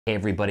Hey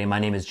everybody, my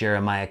name is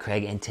Jeremiah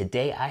Craig, and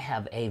today I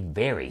have a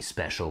very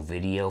special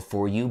video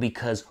for you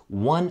because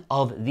one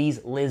of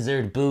these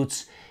lizard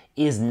boots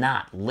is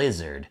not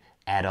lizard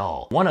at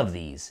all. One of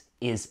these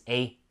is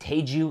a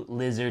Teju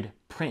lizard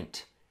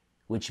print,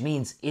 which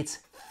means it's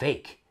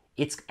fake.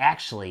 It's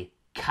actually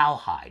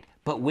cowhide.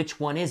 But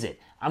which one is it?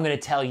 I'm going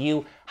to tell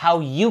you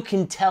how you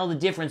can tell the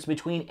difference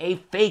between a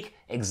fake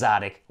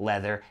exotic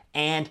leather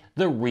and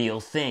the real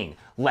thing.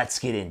 Let's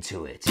get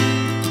into it.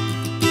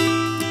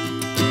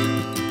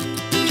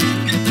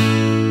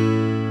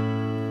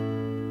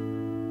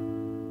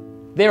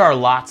 There are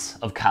lots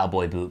of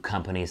cowboy boot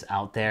companies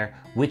out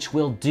there which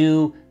will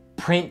do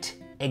print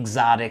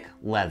exotic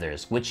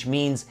leathers, which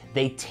means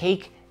they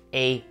take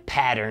a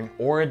pattern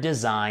or a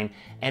design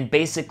and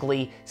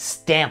basically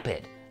stamp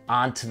it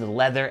onto the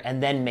leather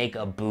and then make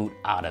a boot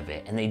out of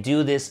it. And they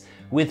do this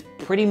with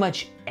pretty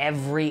much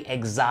every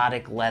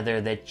exotic leather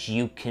that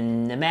you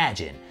can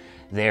imagine.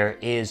 There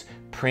is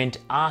print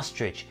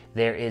ostrich,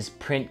 there is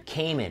print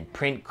caiman,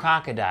 print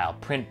crocodile,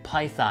 print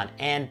python,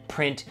 and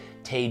print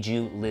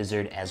Teju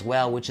lizard as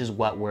well, which is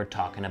what we're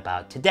talking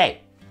about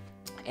today.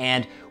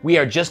 And we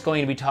are just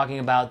going to be talking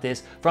about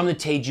this from the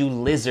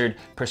Teju lizard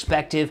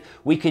perspective.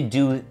 We could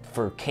do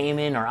for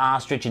caiman or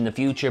ostrich in the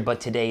future,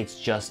 but today it's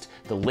just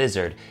the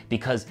lizard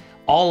because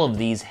all of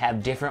these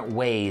have different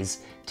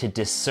ways to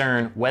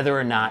discern whether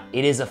or not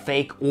it is a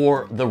fake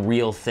or the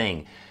real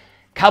thing.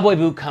 Cowboy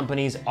boot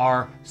companies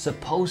are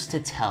supposed to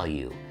tell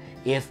you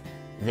if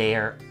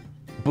their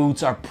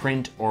boots are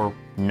print or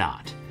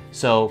not.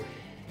 So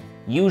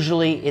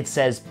usually it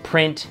says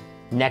print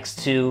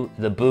next to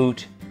the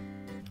boot,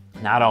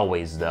 not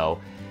always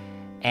though,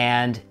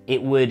 and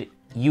it would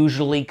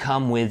usually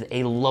come with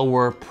a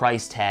lower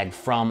price tag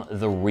from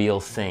the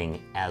real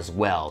thing as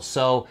well.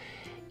 So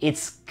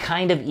it's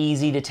kind of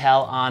easy to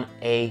tell on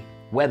a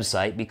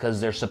website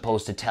because they're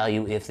supposed to tell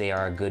you if they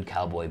are a good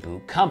cowboy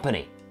boot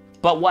company.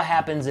 But what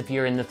happens if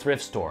you're in the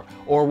thrift store?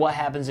 Or what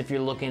happens if you're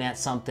looking at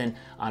something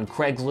on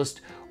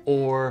Craigslist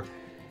or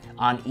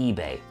on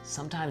eBay?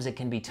 Sometimes it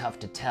can be tough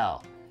to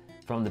tell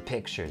from the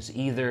pictures.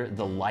 Either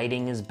the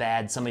lighting is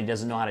bad, somebody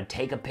doesn't know how to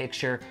take a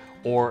picture,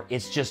 or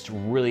it's just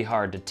really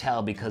hard to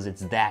tell because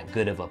it's that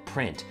good of a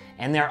print.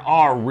 And there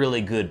are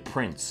really good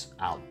prints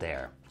out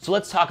there. So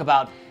let's talk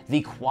about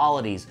the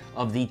qualities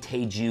of the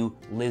Teju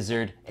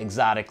lizard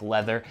exotic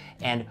leather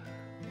and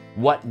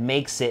what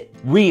makes it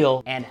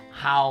real and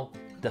how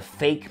the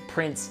fake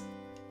prints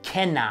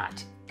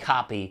cannot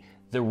copy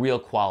the real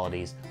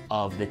qualities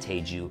of the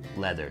Teju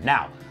leather.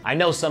 Now, I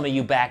know some of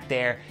you back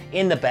there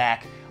in the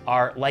back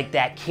are like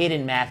that kid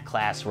in math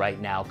class right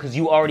now because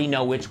you already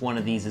know which one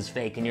of these is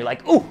fake and you're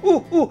like, ooh,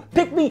 ooh, ooh,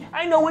 pick me,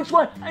 I know which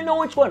one, I know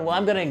which one. Well,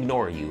 I'm gonna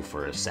ignore you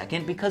for a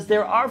second because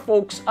there are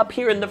folks up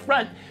here in the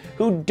front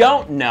who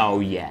don't know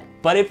yet.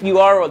 But if you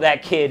are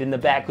that kid in the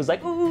back who's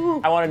like,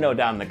 ooh, I wanna know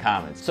down in the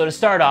comments. So to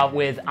start off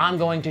with, I'm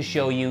going to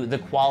show you the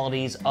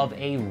qualities of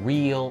a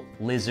real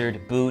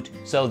lizard boot.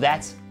 So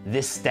that's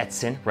this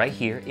Stetson right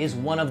here is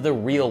one of the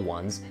real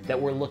ones that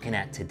we're looking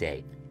at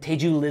today.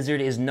 Teju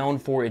lizard is known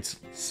for its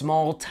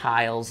small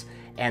tiles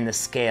and the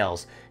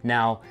scales.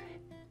 Now,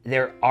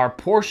 there are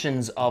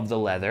portions of the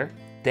leather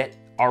that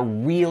are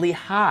really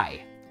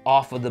high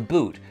off of the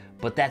boot,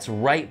 but that's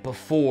right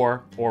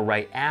before or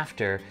right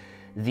after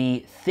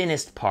the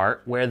thinnest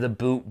part where the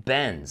boot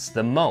bends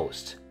the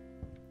most.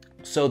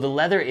 So the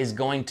leather is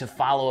going to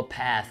follow a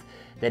path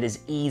that is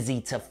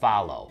easy to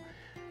follow.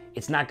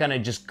 It's not gonna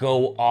just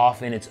go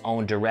off in its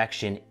own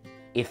direction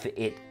if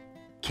it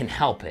can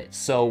help it.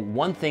 So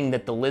one thing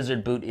that the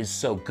lizard boot is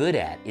so good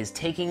at is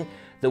taking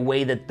the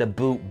way that the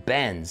boot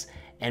bends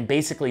and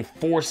basically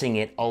forcing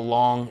it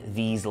along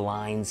these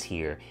lines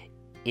here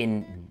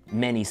in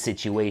many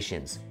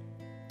situations.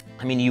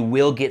 I mean, you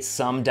will get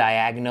some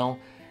diagonal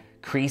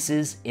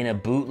creases in a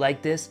boot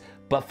like this,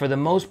 but for the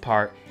most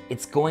part,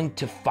 it's going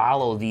to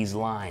follow these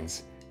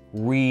lines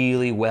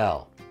really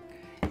well.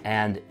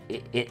 And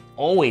it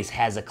always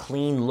has a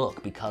clean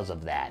look because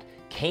of that.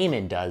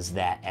 Caiman does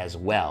that as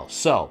well.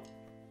 So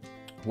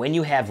when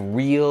you have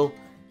real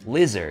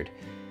lizard,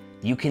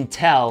 you can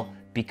tell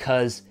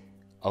because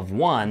of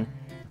one,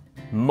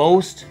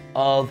 most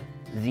of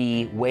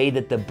the way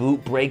that the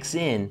boot breaks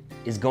in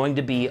is going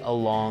to be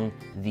along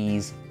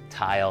these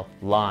tile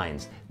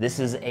lines. This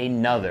is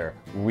another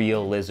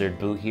real lizard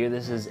boot here.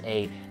 This is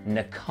a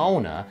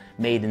Nakona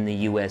made in the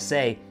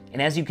USA.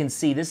 And as you can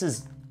see, this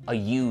is a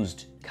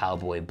used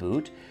cowboy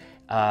boot.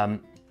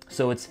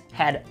 So it's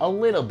had a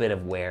little bit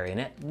of wear in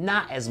it,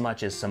 not as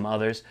much as some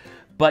others,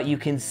 but you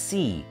can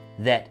see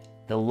that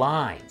the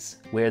lines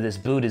where this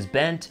boot is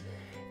bent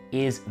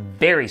is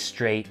very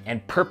straight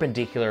and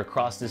perpendicular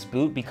across this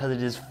boot because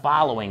it is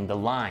following the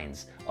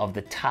lines of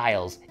the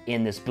tiles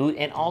in this boot,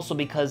 and also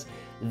because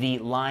the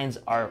lines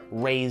are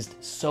raised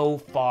so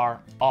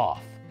far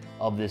off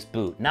of this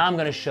boot. Now I'm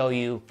gonna show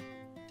you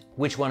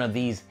which one of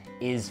these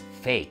is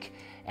fake,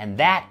 and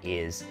that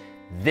is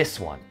this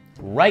one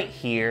right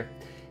here.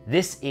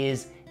 This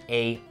is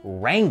a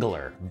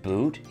Wrangler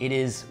boot. It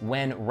is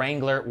when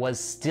Wrangler was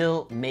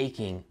still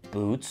making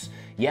boots.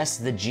 Yes,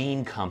 the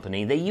Jean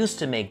Company, they used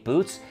to make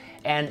boots,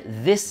 and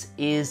this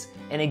is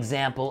an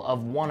example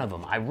of one of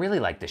them. I really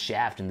like the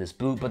shaft in this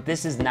boot, but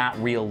this is not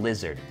real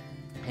lizard.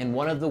 And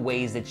one of the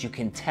ways that you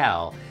can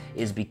tell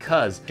is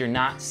because you're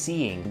not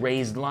seeing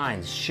raised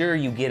lines. Sure,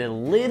 you get a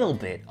little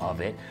bit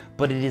of it,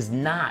 but it is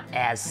not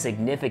as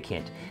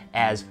significant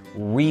as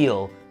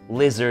real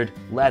lizard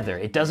leather.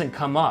 It doesn't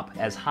come up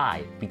as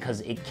high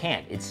because it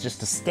can't. It's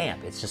just a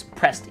stamp. It's just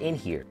pressed in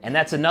here. And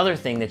that's another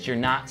thing that you're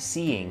not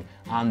seeing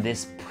on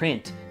this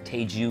print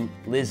Teju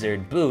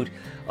lizard boot,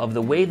 of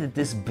the way that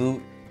this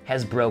boot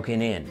has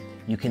broken in.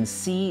 You can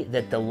see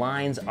that the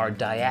lines are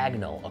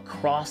diagonal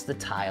across the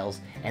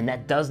tiles, and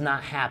that does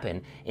not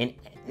happen in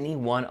any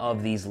one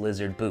of these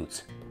lizard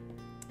boots.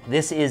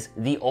 This is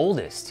the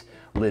oldest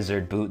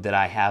lizard boot that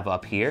I have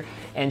up here,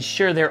 and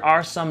sure, there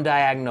are some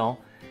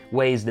diagonal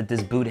ways that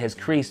this boot has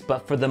creased,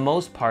 but for the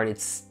most part,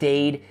 it's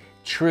stayed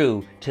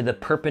true to the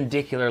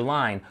perpendicular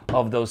line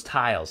of those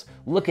tiles.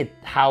 Look at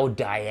how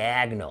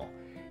diagonal.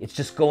 It's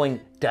just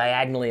going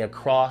diagonally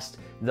across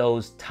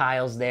those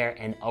tiles there,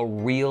 and a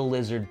real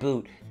lizard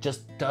boot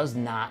just does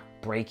not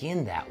break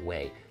in that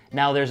way.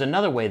 Now, there's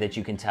another way that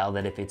you can tell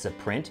that if it's a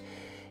print,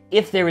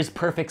 if there is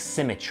perfect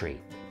symmetry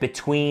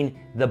between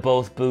the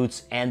both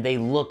boots and they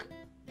look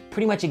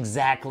pretty much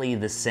exactly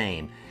the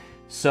same.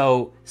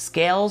 So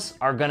scales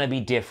are gonna be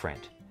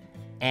different.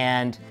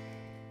 And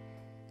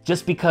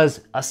just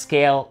because a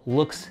scale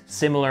looks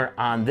similar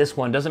on this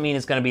one doesn't mean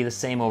it's gonna be the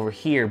same over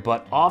here,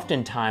 but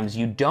oftentimes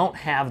you don't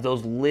have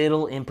those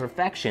little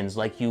imperfections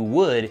like you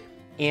would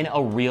in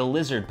a real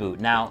lizard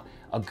boot. Now,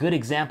 a good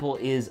example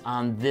is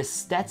on this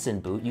Stetson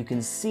boot. You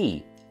can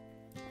see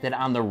that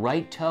on the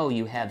right toe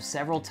you have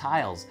several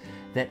tiles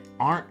that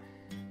aren't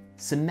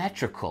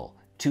symmetrical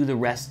to the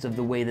rest of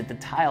the way that the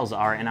tiles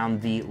are, and on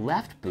the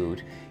left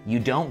boot you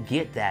don't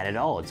get that at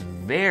all. It's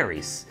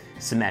very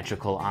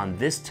symmetrical on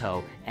this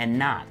toe and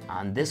not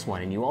on this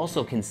one. And you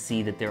also can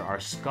see that there are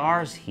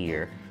scars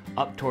here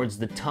up towards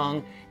the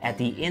tongue at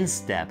the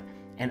instep,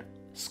 and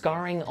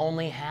scarring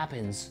only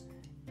happens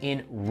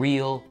in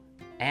real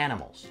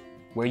animals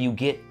where you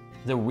get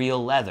the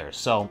real leather.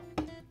 So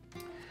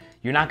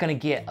you're not gonna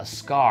get a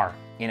scar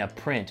in a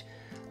print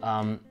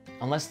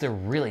unless they're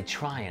really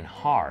trying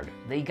hard.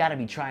 They gotta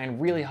be trying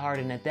really hard,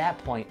 and at that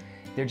point,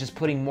 they're just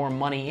putting more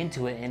money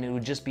into it, and it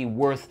would just be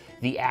worth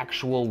the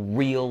actual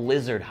real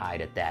lizard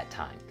hide at that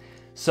time.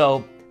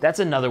 So that's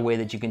another way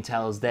that you can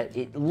tell, is that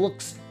it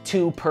looks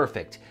too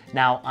perfect.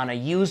 Now, on a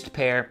used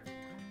pair,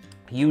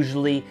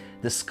 usually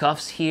the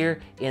scuffs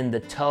here in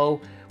the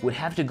toe would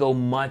have to go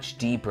much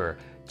deeper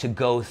to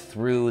go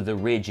through the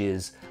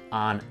ridges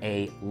on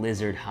a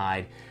lizard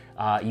hide.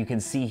 You can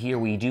see here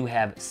we do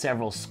have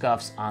several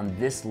scuffs on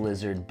this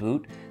lizard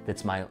boot.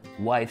 That's my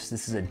wife's.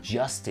 This is a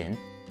Justin.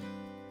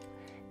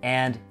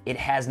 And it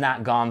has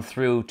not gone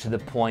through to the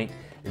point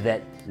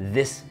that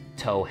this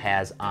toe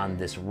has on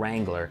this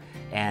Wrangler.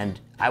 And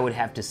I would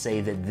have to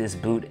say that this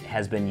boot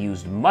has been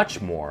used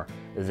much more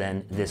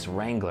than this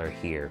Wrangler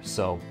here.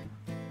 So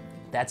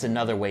that's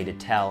another way to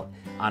tell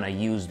on a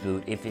used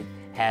boot. If it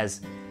has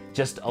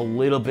just a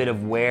little bit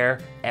of wear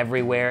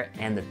everywhere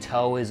and the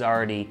toe is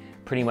already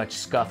pretty much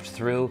scuffed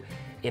through,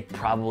 it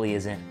probably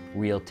isn't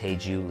real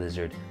Teju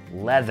lizard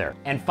leather.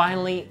 And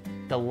finally,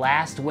 the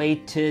last way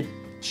to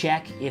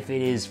check if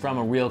it is from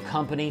a real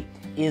company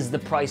is the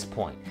price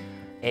point.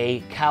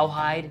 A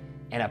cowhide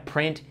and a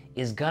print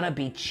is gonna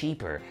be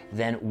cheaper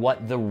than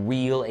what the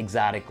real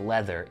exotic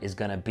leather is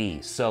gonna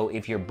be. So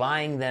if you're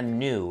buying them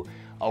new,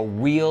 a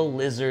real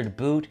lizard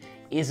boot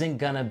isn't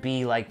gonna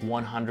be like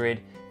 $100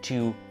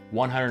 to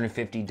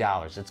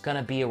 $150. It's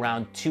gonna be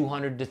around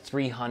 $200 to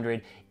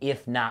 $300,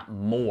 if not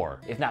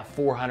more, if not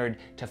 $400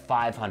 to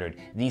 $500.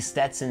 These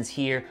Stetsons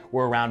here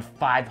were around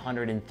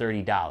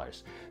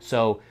 $530.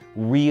 So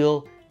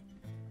real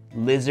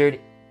lizard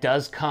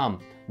does come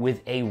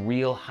with a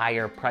real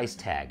higher price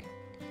tag,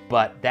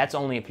 but that's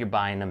only if you're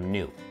buying them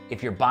new.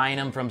 If you're buying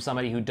them from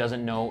somebody who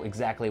doesn't know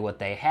exactly what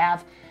they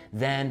have,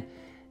 then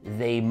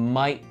they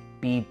might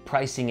be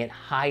pricing it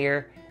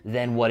higher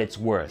than what it's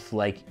worth.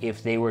 Like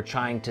if they were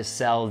trying to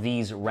sell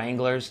these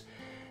Wranglers,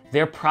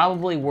 they're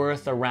probably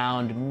worth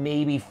around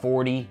maybe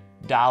 $40,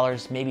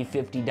 maybe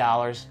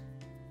 $50.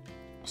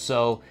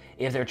 So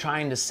if they're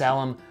trying to sell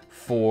them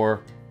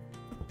for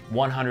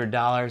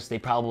 $100, they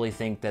probably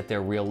think that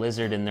they're real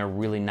lizard and they're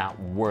really not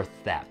worth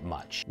that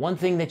much. One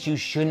thing that you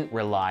shouldn't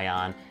rely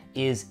on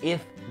is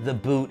if the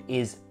boot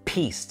is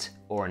pieced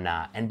or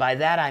not. And by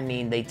that I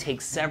mean they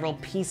take several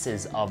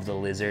pieces of the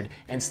lizard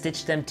and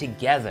stitch them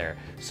together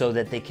so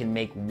that they can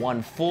make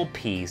one full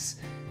piece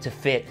to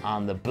fit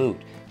on the boot.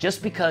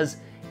 Just because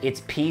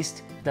it's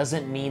pieced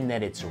doesn't mean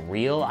that it's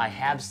real. I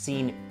have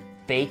seen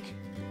fake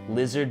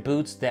lizard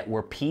boots that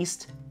were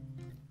pieced,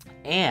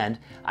 and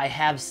I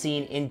have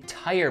seen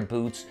entire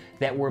boots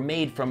that were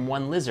made from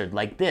one lizard,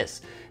 like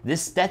this.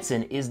 This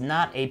Stetson is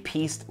not a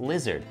pieced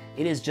lizard.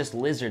 It is just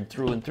lizard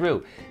through and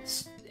through.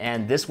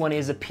 And this one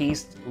is a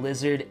pieced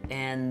lizard,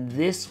 and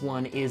this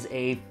one is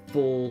a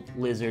full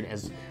lizard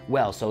as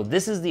well. So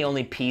this is the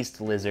only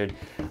pieced lizard.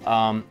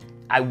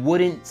 I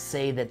wouldn't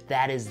say that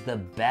that is the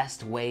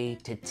best way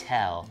to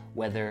tell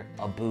whether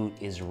a boot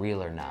is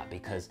real or not,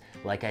 because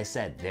like I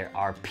said, there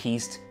are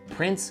pieced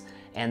prints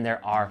and there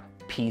are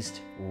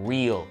pieced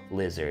real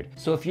lizard.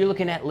 So if you're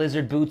looking at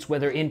lizard boots,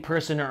 whether in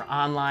person or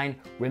online,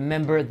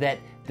 remember that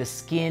the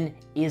skin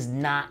is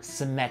not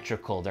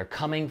symmetrical. They're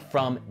coming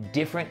from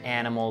different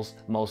animals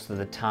most of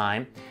the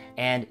time,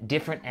 and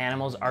different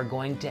animals are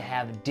going to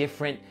have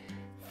different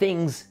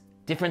things,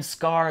 different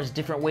scars,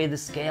 different way the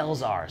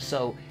scales are.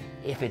 So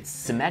if it's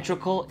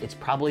symmetrical, it's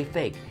probably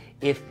fake.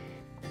 If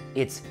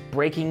it's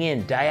breaking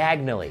in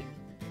diagonally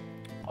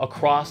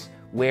across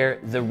where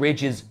the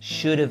ridges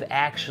should have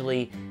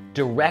actually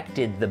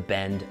directed the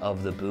bend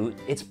of the boot,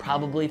 it's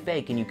probably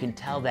fake, and you can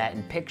tell that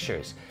in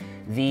pictures.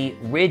 The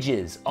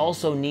ridges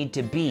also need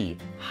to be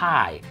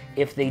high.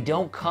 If they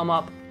don't come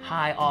up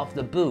high off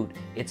the boot,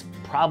 it's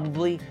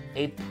probably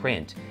a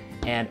print.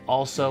 And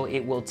also, it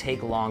will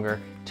take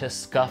longer to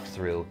scuff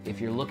through if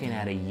you're looking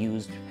at a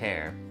used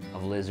pair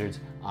of lizards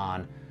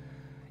on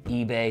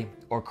eBay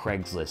or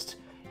Craigslist.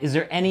 Is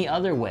there any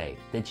other way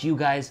that you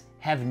guys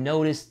have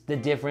noticed the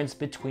difference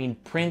between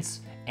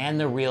prints and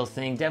the real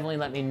thing? Definitely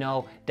let me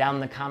know down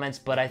in the comments,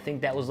 but I think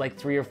that was like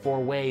 3 or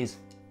 4 ways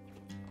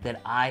that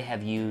I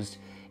have used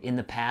in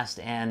the past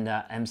and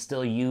am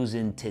still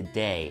using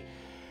today.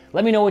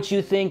 Let me know what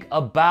you think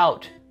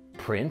about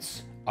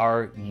prints.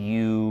 Are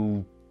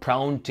you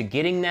prone to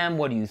getting them?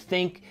 What do you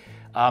think?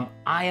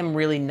 I am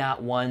really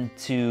not one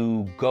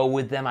to go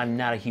with them. I'm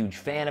not a huge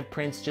fan of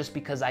prints just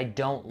because I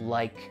don't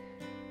like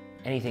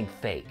anything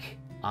fake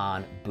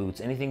on boots,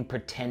 anything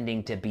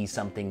pretending to be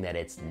something that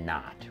it's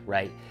not,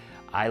 right?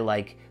 I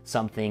like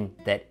something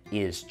that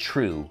is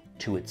true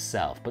to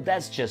itself, but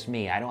that's just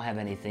me. I don't have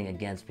anything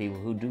against people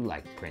who do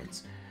like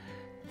prints.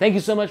 Thank you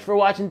so much for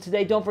watching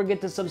today. Don't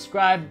forget to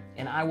subscribe,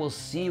 and I will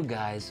see you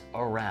guys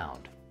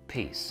around.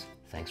 Peace.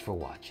 Thanks for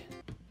watching.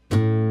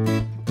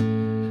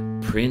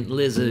 Print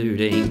lizard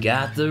ain't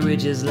got the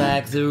ridges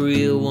like the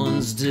real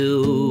ones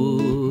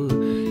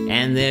do,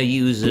 and they're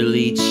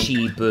usually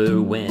cheaper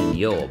when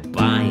you're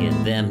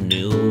buying them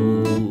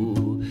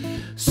new.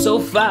 So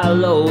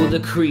follow the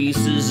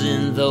creases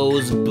in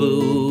those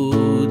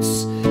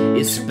boots,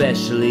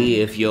 especially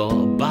if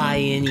you're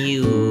buying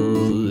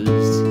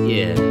used.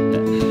 Yeah.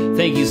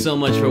 Thank you so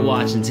much for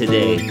watching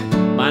today.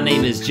 My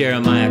name is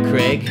Jeremiah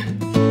Craig,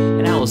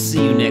 and I will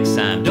see you next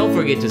time. Don't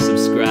forget to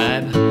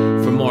subscribe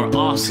for more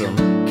awesome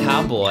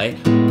cowboy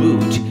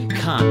boot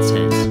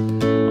content,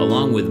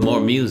 along with more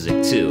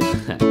music too.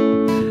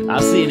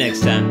 I'll see you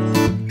next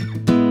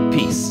time.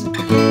 Peace.